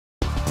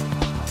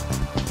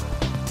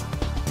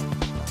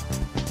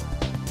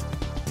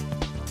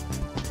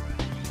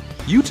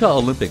Utah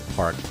Olympic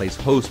Park plays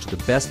host to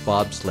the best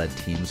bobsled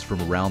teams from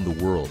around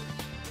the world.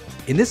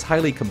 In this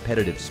highly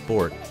competitive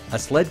sport, a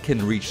sled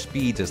can reach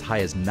speeds as high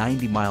as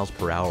 90 miles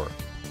per hour,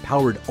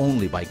 powered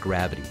only by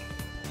gravity.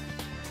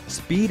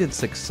 Speed and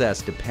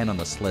success depend on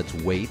the sled's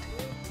weight,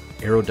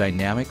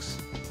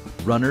 aerodynamics,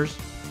 runners,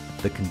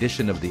 the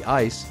condition of the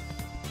ice,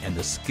 and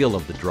the skill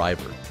of the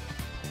driver.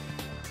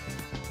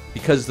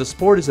 Because the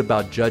sport is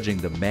about judging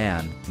the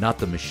man, not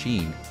the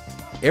machine,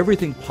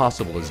 everything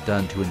possible is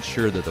done to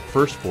ensure that the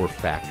first four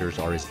factors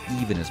are as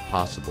even as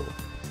possible.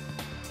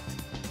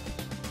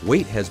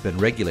 Weight has been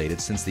regulated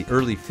since the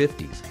early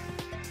 50s,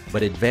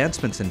 but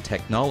advancements in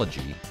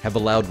technology have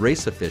allowed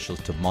race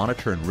officials to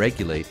monitor and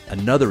regulate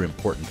another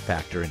important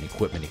factor in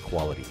equipment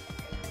equality: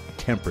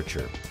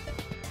 temperature.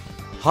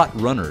 Hot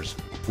runners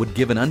would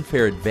give an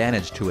unfair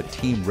advantage to a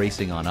team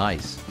racing on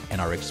ice and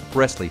are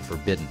expressly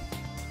forbidden.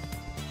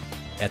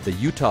 At the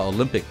Utah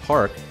Olympic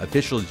Park,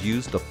 officials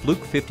used the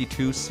Fluke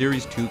 52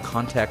 Series 2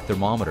 contact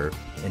thermometer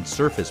and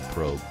surface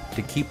probe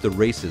to keep the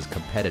races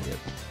competitive.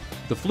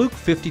 The Fluke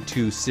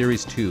 52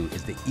 Series 2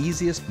 is the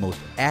easiest, most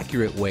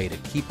accurate way to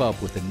keep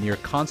up with the near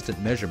constant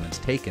measurements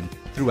taken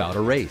throughout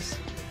a race.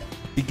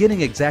 Beginning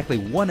exactly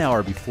 1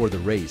 hour before the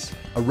race,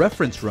 a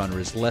reference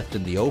runner is left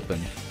in the open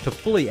to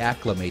fully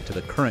acclimate to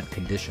the current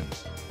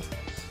conditions.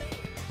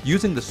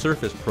 Using the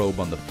surface probe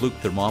on the Fluke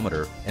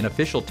thermometer, an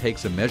official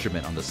takes a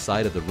measurement on the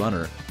side of the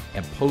runner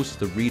and posts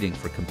the reading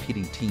for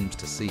competing teams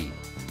to see.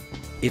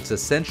 It's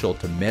essential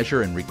to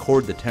measure and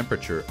record the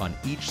temperature on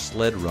each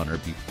sled runner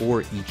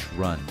before each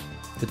run.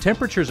 The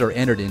temperatures are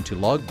entered into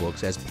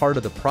logbooks as part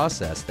of the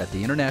process that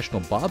the International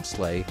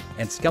Bobsleigh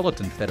and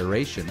Skeleton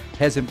Federation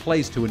has in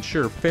place to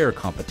ensure fair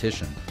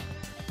competition.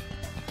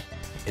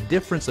 A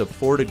difference of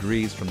 4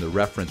 degrees from the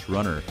reference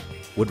runner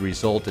would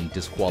result in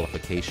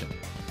disqualification.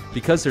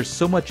 Because there's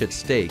so much at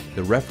stake,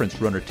 the reference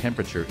runner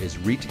temperature is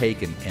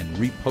retaken and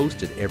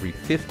reposted every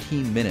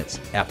 15 minutes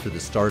after the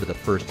start of the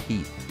first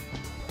heat.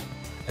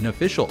 An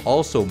official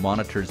also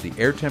monitors the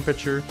air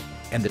temperature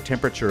and the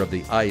temperature of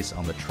the ice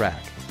on the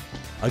track,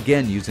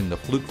 again using the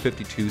Fluke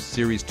 52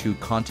 Series 2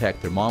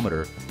 contact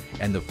thermometer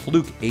and the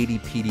Fluke 80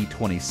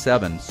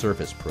 PD27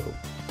 surface probe.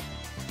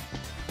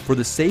 For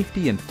the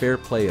safety and fair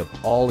play of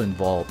all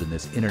involved in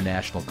this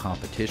international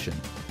competition,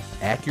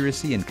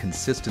 accuracy and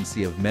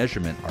consistency of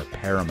measurement are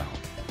paramount.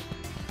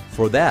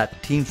 For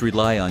that, teams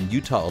rely on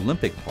Utah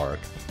Olympic Park,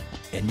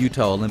 and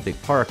Utah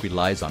Olympic Park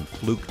relies on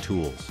Fluke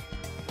tools.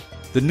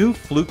 The new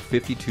Fluke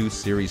 52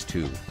 Series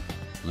 2,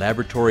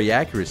 laboratory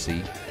accuracy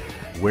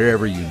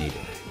wherever you need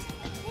it.